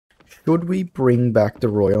Should we bring back the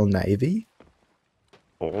Royal Navy?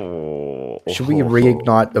 Oh. Should we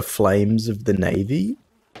reignite the flames of the Navy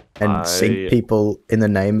and sink people in the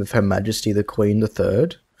name of Her Majesty the Queen III?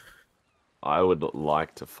 I would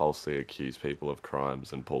like to falsely accuse people of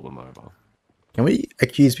crimes and pull them over. Can we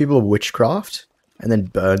accuse people of witchcraft and then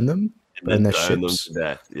burn them? Burn their ships? Them to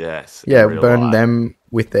death, yes. Yeah, burn them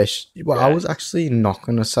with their... Well, yes. I was actually not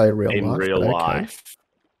going to say real life. In real life.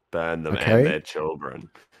 Burn them and their children.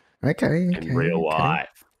 Okay. In real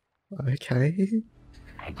life. Okay.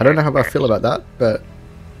 I don't know how I feel about that, but...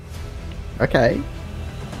 Okay.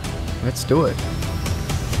 Let's do it.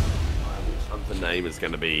 The name is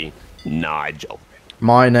going to be Nigel.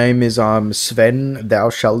 My name is Sven.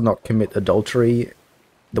 Thou shalt not commit adultery.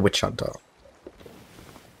 The Witch Hunter.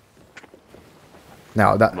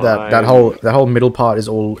 Now that whole middle part is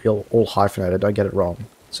all hyphenated. Don't get it wrong.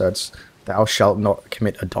 So it's thou shalt not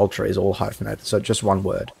commit adultery is all hyphenated. So just one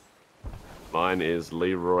word. Mine is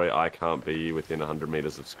Leroy. I can't be within 100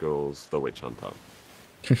 meters of schools. The Witch Hunter.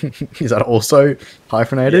 Is that also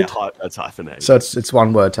hyphenated? Yeah, that's hyphenated. So it's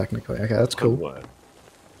one word technically. Okay, that's cool. One word.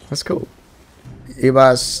 That's cool. You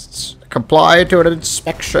must comply to an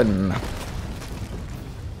inspection.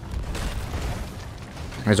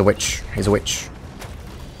 He's a witch. He's a witch.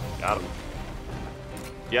 Got him.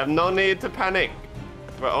 You have no need to panic.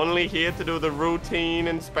 We're only here to do the routine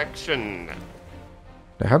inspection.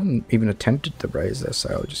 They haven't even attempted to raise their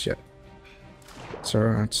sail just yet.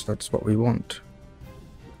 So that's what we want.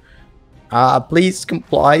 Please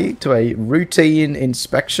comply to a routine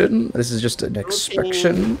inspection. This is just an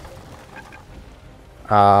inspection.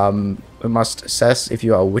 We must assess if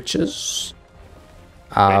you are witches.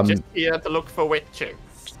 We're just here to look for witches.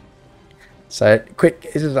 So,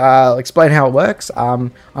 quick, I'll explain how it works.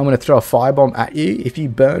 I'm going to throw a firebomb at you. If you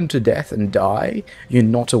burn to death and die, you're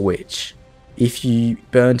not a witch. If you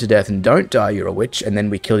burn to death and don't die, you're a witch, and then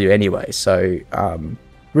we kill you anyway. So,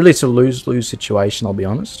 really it's a lose-lose situation, I'll be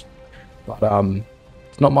honest. But,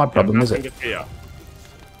 it's not my problem, is it?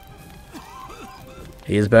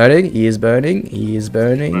 He is burning, he is burning, he is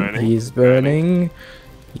burning, he is burning,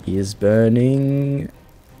 he is burning.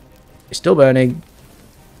 He's still burning.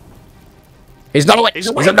 He's not a witch! He's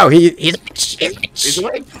a witch! No, he's a witch! He's a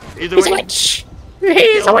witch! He's a witch!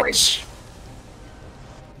 He's a witch!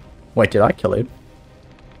 Wait, did I kill him?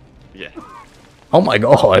 Yeah. Oh my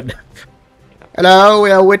god! Hello,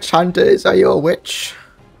 we are witch hunters. Are you a witch?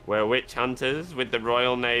 We're witch hunters with the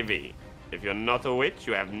Royal Navy. If you're not a witch,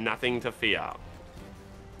 you have nothing to fear.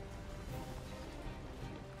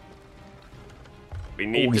 We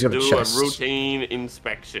need to do a routine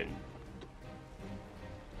inspection.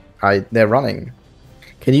 They're running.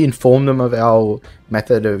 Can you inform them of our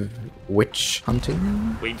method of witch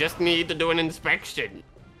hunting? We just need to do an inspection.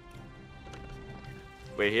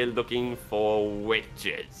 We're here looking for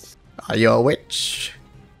witches. Are you a witch?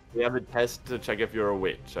 We have a test to check if you're a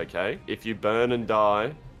witch, okay? If you burn and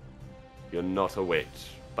die, you're not a witch.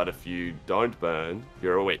 But if you don't burn,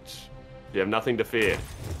 you're a witch. You have nothing to fear.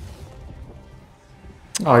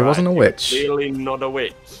 Oh, he wasn't a witch. You're clearly not a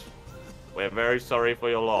witch. We're very sorry for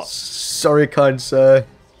your loss. Sorry, kind sir.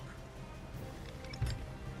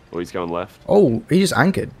 Oh, he's going left. Oh, he just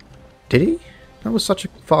anchored. Did he? That was such a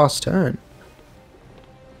fast turn.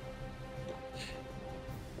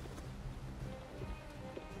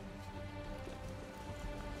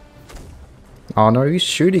 Oh no, he's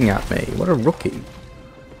shooting at me. What a rookie.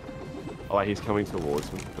 Oh, he's coming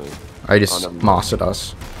towards me. I just mastered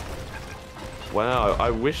us. Wow, I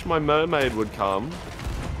wish my mermaid would come.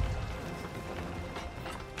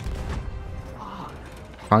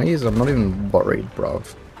 Honeys, I'm not even worried,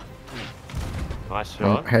 bruv. Nice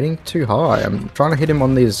shot. I'm heading too high. I'm trying to hit him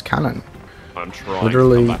on this cannon. I'm trying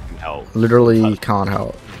literally, to come back and help. Literally can't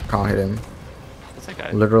help. Can't hit him. It's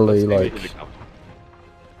okay. Literally, like...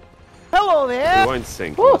 Hello there! We won't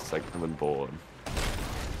sink unless they come and board.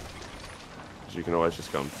 You can always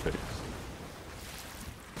just go and fix.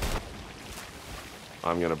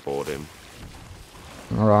 I'm gonna board him.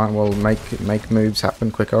 Alright, well, make moves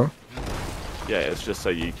happen quicker. Yeah, it's just so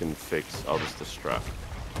you can fix. I'll just distract.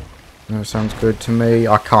 No, sounds good to me.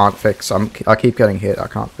 I can't fix. I keep getting hit. I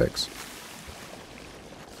can't fix.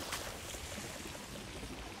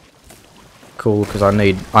 Cool, because I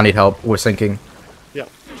need help. We're sinking. Yeah,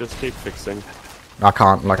 just keep fixing. I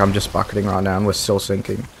can't. Like, I'm just bucketing right now, and we're still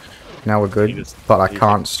sinking. Now we're good, but I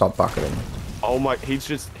can't stop bucketing. Oh my! He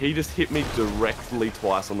just hit me directly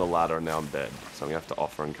twice on the ladder, and now I'm dead. So I'm gonna have to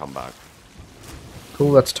offer and come back.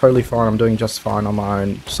 Cool, that's totally fine. I'm doing just fine on my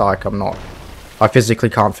own. Psych, I'm not. I physically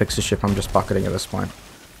can't fix the ship. I'm just bucketing at this point.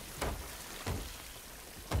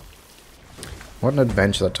 What an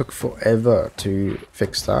adventure. That took forever to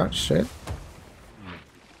fix that shit.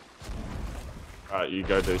 Alright, you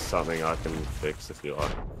go do something I can fix if you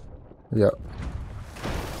like. Yep.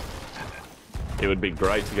 It would be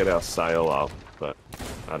great to get our sail up, but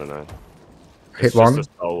I don't know. Hit It's one. just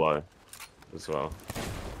a solo as well.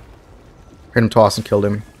 Hit him twice and killed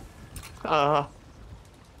him. Ah.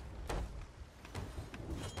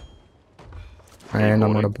 And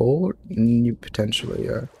I'm on a board. You potentially,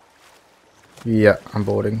 yeah. Yeah, I'm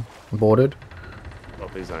boarding. I'm boarded.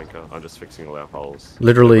 Drop his anchor. I'm just fixing all our holes.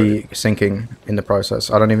 Literally sinking in the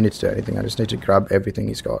process. I don't even need to do anything. I just need to grab everything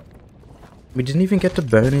he's got. We didn't even get to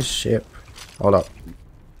burn his ship. Hold up.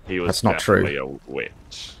 He was That's not true. definitely a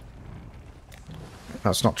witch.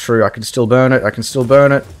 That's not true. I can still burn it. I can still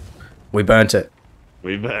burn it. We burnt it.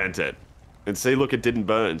 We burnt it. And see, look, it didn't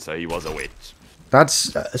burn, so he was a witch.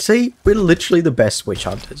 That's... see, we're literally the best witch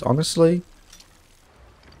hunters, honestly.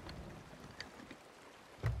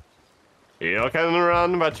 You can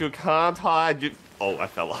run, but you can't hide. You... Oh, I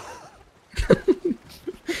fell off.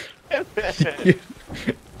 You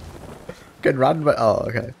can run, but... oh,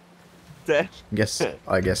 okay. Dead.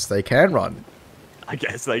 I guess they can run. I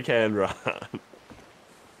guess they can run.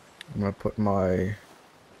 I'm gonna put my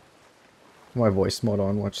voice mod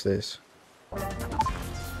on. Watch this.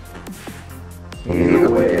 The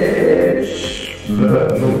witch.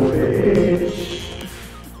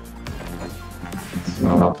 It's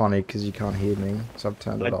not funny because you can't hear me, so I've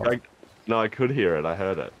turned it off. No, I could hear it. I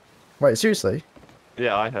heard it. Wait, seriously?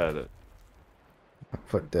 Yeah, I heard it. I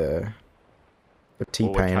put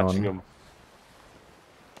T-Pain We're on. catching 'em.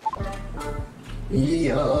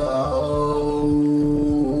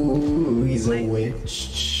 Yo, he's a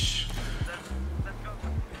witch.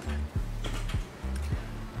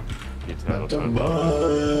 You turn The on.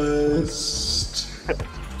 bust.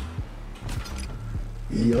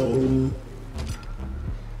 Yo.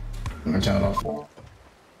 I'm gonna turn it off.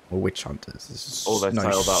 We're witch hunters. This is Oh, they no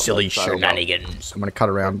sailed up, silly they sailed up. shenanigans. I'm gonna cut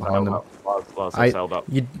around behind them. Sailed up.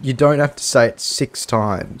 You don't have to say it 6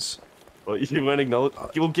 times. Well, you won't acknowledge.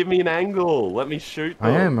 You will give me an angle. Let me shoot them.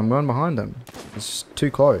 I am. I'm going behind them. It's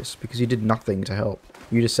too close because you did nothing to help.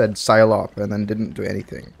 You just said sail up and then didn't do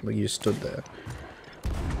anything. Like you just stood there.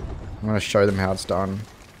 I'm gonna show them how it's done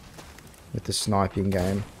with the sniping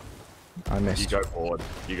game. I You missed. go board.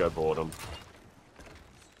 You go boredom.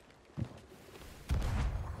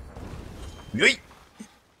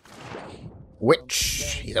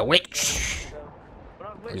 Witch. He's a witch.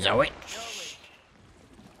 He's a witch.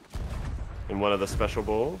 In one of the special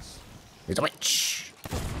balls. He's a witch.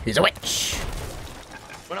 He's a witch.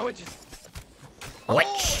 We're not witches. A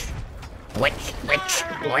witch. Witch. Witch.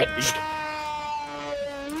 Witch.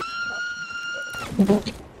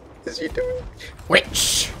 What is he doing?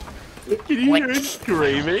 Witch. Can you hear him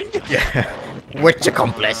screaming? Yeah. Witch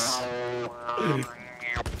accomplice.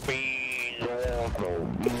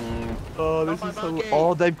 Oh, this is so.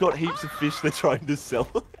 Oh, they've got heaps of fish they're trying to sell.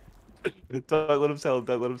 Don't let them sell it.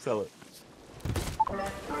 Don't let them sell it.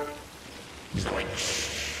 He's a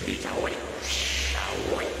witch. He's a witch. A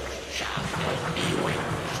witch. A witch.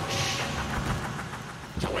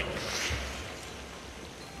 It's a witch.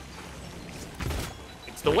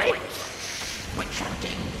 It's the witch. Witch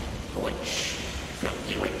hunting. Witch.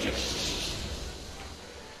 Filthy witches.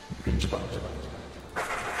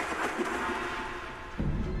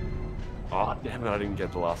 Oh, damn it, I didn't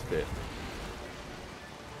get the last bit.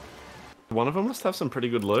 One of them must have some pretty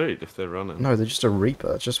good loot if they're running. No, they're just a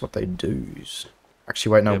Reaper. That's just what they do.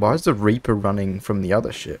 Actually, wait, no. Yeah, Why but- is the Reaper running from the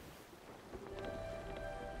other ship?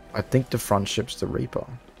 I think the front ship's the Reaper.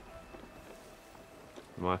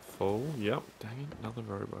 Am I full? Yep. Dang it, another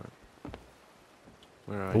rowboat.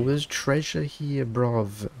 Where are Oh, you? there's treasure here,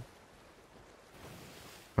 bruv.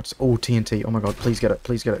 What's... oh, TNT. Oh my god, please get it.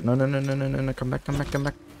 Please get it. No, no, no, no, no, no, no. Come back, come back, come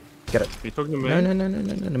back. Get it. You talking to me? No, no, no, no,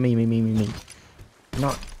 no, no, no. Me.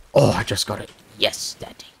 Not... oh, I just got it. Yes,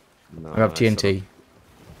 daddy. No, I have no, TNT.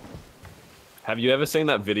 Have you ever seen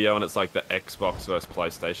that video and it's like the Xbox versus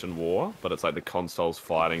PlayStation war, but it's like the consoles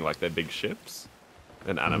fighting like their big ships?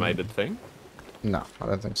 An animated thing? No, I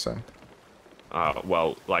don't think so.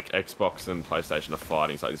 Well, like Xbox and PlayStation are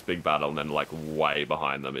fighting, it's like this big battle, and then like way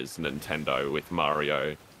behind them is Nintendo with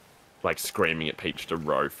Mario, like screaming at Peach to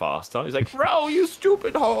row faster. He's like, "Row, you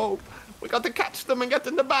stupid hoe! We got to catch them and get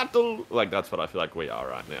in the battle." Like that's what I feel like we are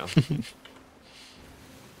right now.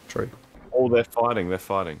 True. Oh, they're fighting. They're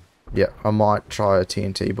fighting. Yeah, I might try a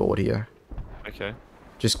TNT board here. Okay.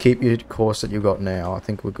 Just keep your course that you've got now. I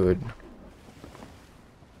think we're good.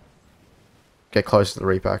 Get close to the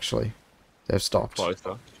Reaper, actually. They've stopped.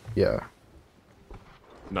 Closer. Yeah.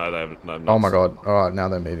 No, they haven't. No, Oh my god. Alright, now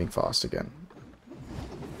they're moving fast again.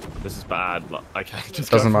 This is bad. Okay,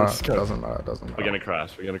 just Doesn't go. matter. Let's go. Doesn't matter. Doesn't matter. We're gonna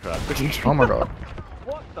crash. We're gonna crash. We're gonna crash. Oh my god.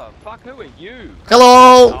 What the fuck? Who are you?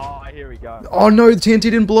 Hello. Oh, here we go. Oh no, the TNT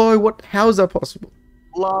didn't blow. What? How is that possible?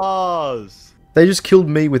 Lars. They just killed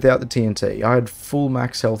me without the TNT. I had full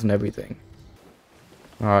max health and everything.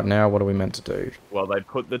 Alright, now what are we meant to do? Well, they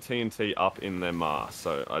put the TNT up in their mast,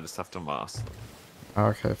 so I just have to mask them.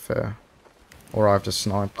 Okay, fair. Or I have to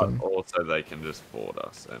snipe But them. also, they can just board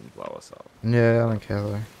us and blow us up. Yeah, I don't care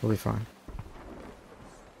though. We'll be fine.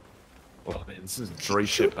 Oh man, this is a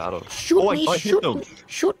 3-ship battle. Shoot I hit shoot them. me,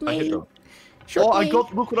 shoot I hit me. them. Shoot I me.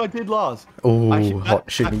 got. Look what I did, Lars. Oh, I hit hot.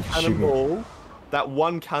 that, Shoot me, that shoot me. cannonball. That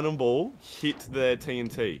one cannonball hit their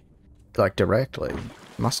TNT. Like directly.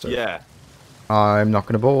 Must have. Yeah. I'm not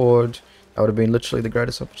going to board. That would have been literally the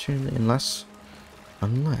greatest opportunity unless...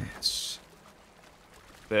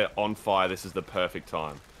 They're on fire. This is the perfect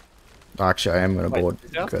time. Actually, I am going to board.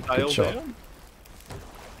 Is our Good sail shot. down?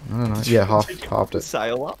 I don't know. Yeah, halved The it.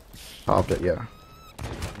 sail up? Halved it, yeah.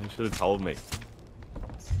 You should have told me.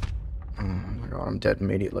 Oh my god, I'm dead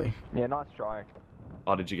immediately. Yeah, nice strike.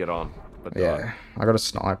 Oh, did you get on? But Yeah, I got a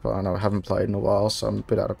sniper. I know I haven't played in a while, so I'm a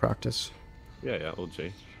bit out of practice. Yeah, all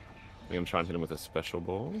G. I'm gonna try and hit him with a special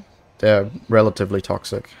ball. They're relatively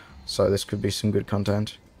toxic, so this could be some good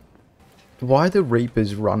content. Why are the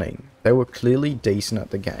Reapers running? They were clearly decent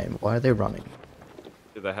at the game. Why are they running?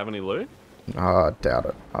 Did they have any loot? I doubt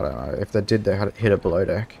it. I don't know. If they did, they had hit a below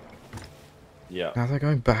deck. Yeah. Now they're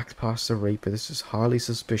going back past the Reaper. This is highly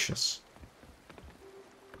suspicious.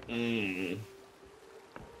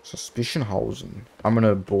 Suspicion hosen. I'm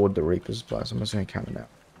gonna board the Reaper's place. I'm just gonna count it out.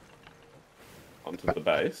 Onto the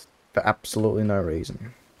base. For absolutely no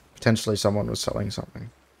reason. Potentially someone was selling something.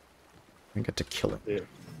 And get to kill him. Yeah.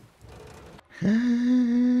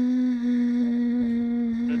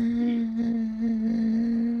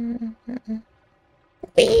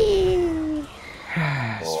 It's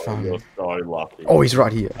fun. You're so lucky. Oh, he's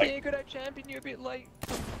right here. Yeah, good old champion, you're a bit late.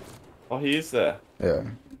 Oh, he is there. Yeah.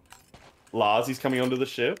 Lars, he's coming onto the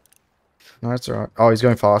ship. No, it's alright. Oh, he's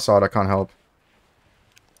going far side. I can't help.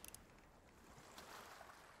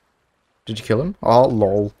 Did you kill him? Oh,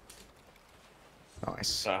 lol.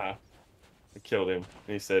 Nice. I killed him.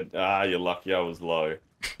 He said, you're lucky I was low.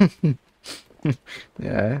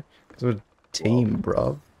 Yeah. It's a team,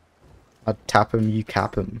 bruv. I tap him, you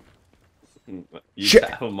cap him. You Shit.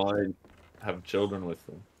 tell mine have children with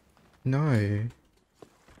them. No.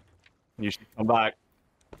 You should come back.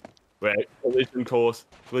 Wait, collision course.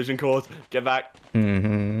 Collision course. Get back.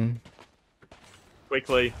 Mm-hmm.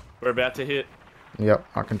 Quickly. We're about to hit. Yep,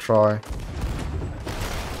 I can try.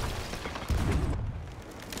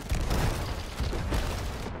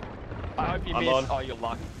 I hope you I'm miss. on. Oh, you're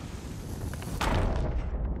lucky.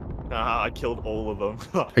 I killed all of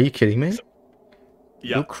them. Are you kidding me?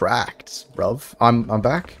 Yeah. You're cracked, bruv. I'm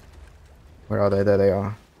back. Where are they? There they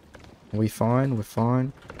are. Are we fine? We're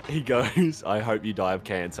fine. He goes, I hope you die of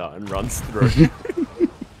cancer, and runs through.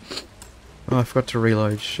 Oh, I forgot to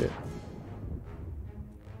reload. Shit.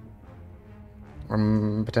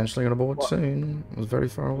 I'm potentially gonna board soon. It was very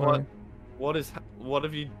far away. What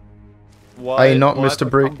have you... Why, Hey, not why Mr. have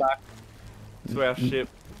I Brick. come back to our ship.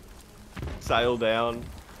 Sail down.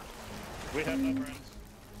 We have no friends.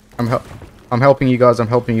 I'm helping you guys. I'm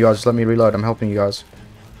helping you guys. Just let me reload. I'm helping you guys.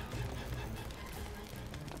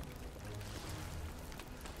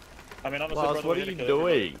 I mean, honestly, Lars, brother, what we're are you gonna kill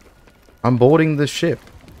everybody. doing? I'm boarding the ship.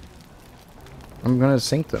 I'm gonna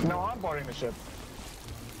sink them. No, I'm boarding the ship.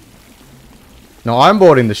 No, I'm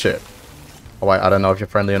boarding the ship. Oh wait, I don't know if you're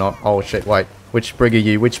friendly or not. Oh shit, wait. Which brig are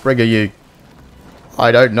you? Which brig are you?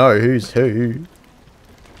 I don't know who's who.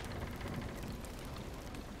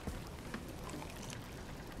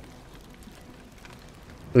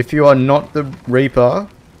 If you are not the Reaper...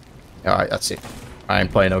 Alright, that's it. I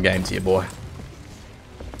ain't playing no games here, boy.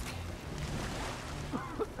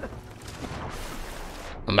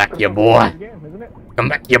 Come back here, boy. Come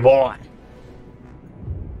back here, boy.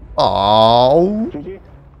 Oh.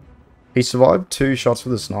 He survived 2 shots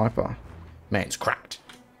with a sniper. Man's cracked.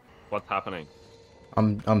 What's happening?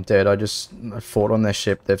 I'm dead. I fought on their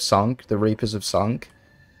ship. They've sunk. The Reapers have sunk.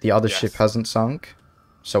 The other ship hasn't sunk.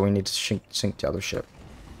 So we need to sink the other ship.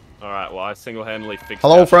 Alright, well, I single-handedly fixed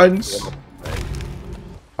Hello, our ship. friends.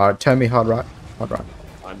 Alright, turn me hard right. Hard right.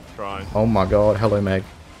 I'm trying. Oh my god. Hello, Meg.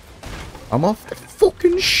 I'm off the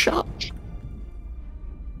fucking shot.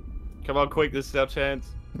 Come on, quick, this is our chance.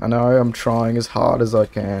 I know. I'm trying as hard as I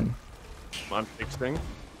can. I'm fixing.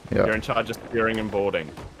 Yeah. You're in charge of steering and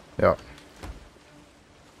boarding. Yeah.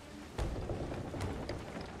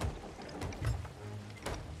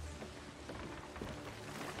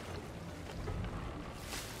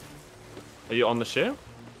 Are you on the ship?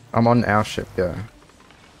 I'm on our ship, yeah.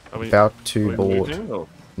 Are we About are to we board. moving, or-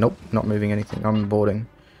 Nope, not moving anything. I'm boarding.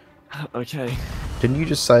 Okay. Didn't you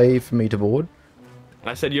just say for me to board?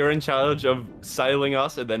 I said you're in charge of sailing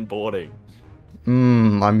us and then boarding.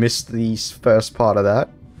 I missed the first part of that.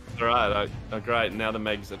 Alright, great. Now the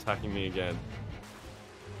Meg's attacking me again.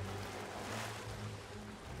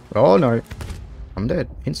 Oh no. I'm dead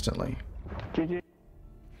instantly. GG.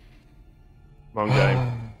 Come on,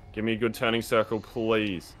 game. Give me a good turning circle,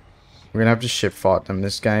 please. We're gonna have to ship fight them.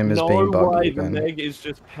 This game is No being buggy way, the again. Meg is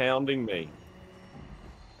just pounding me.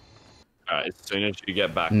 Alright, as soon as you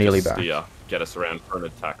get back, Nearly just back. steer. Get us around for an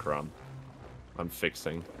attack run. I'm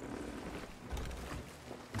fixing.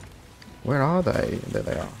 Where are they? There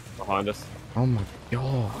they are. Behind us. Oh my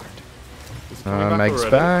god. It's coming back Meg's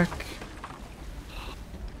already. back.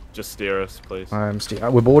 Just steer us, please. I'm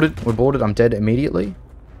we're boarded. We're boarded. I'm dead immediately.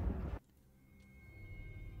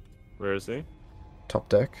 Where is he? Top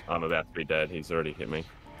deck. I'm about to be dead. He's already hit me.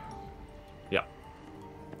 Yeah.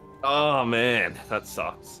 Oh man, that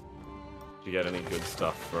sucks. Did you get any good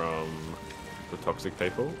stuff from the toxic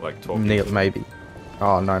people? Like talking? Maybe.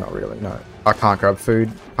 Oh no, not really. No. I can't grab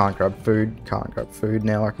food. Can't grab food. Can't grab food.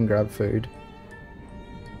 Now I can grab food.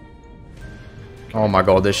 Oh my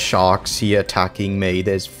god, there's sharks here attacking me.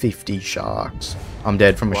 There's 50 sharks. I'm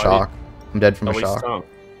dead from a Why? shark. I'm dead from Are a we shark. stung?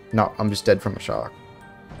 No, I'm just dead from a shark.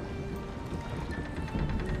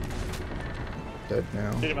 Dead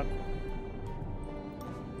now. Did you, man?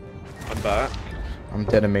 I'm back. I'm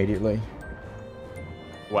dead immediately.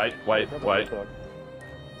 Wait.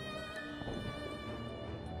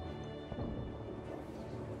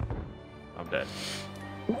 I'm dead.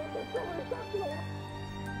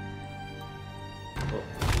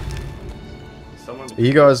 Someone. Are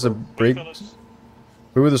you guys the Wait, brig? fellas.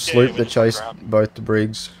 Who were the sloop we that just chased grabbed. both the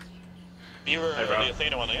brigs? You were Hey, bro. the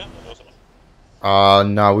Athena one, yeah? Or wasn't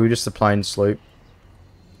it? No, we were just the plain sloop.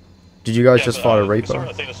 Did you guys Yeah, just but, fight a Sorry, reaper?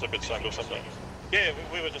 Athena slip got sank or something. Yeah,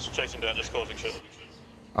 we were just chasing down, just causing shit.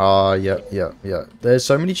 Yeah. There's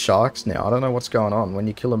so many sharks now. I don't know what's going on. When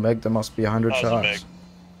you kill a meg, there must be 100 Oh, it's a meg. sharks.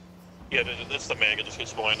 Yeah, that's the meg. It just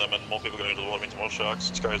keeps spawning them, and more people going into the water means more sharks.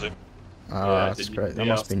 It's crazy. That's did you great. That see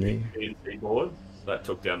must be our new. CNC board that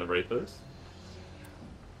took down the Reapers?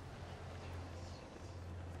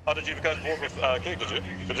 Oh, did you guys walk with Gig, did you?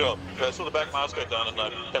 Good job. Yeah, I saw the back mask go down and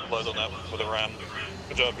capitalised on that with a ram.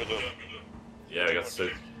 Good job. Yeah, we got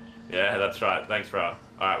soup. Yeah, that's right. Thanks, bro.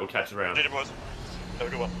 Alright, we'll catch you around. GG, boys. Have a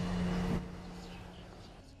good one.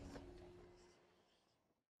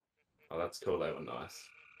 Oh, that's cool. They were nice.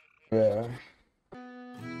 Yeah.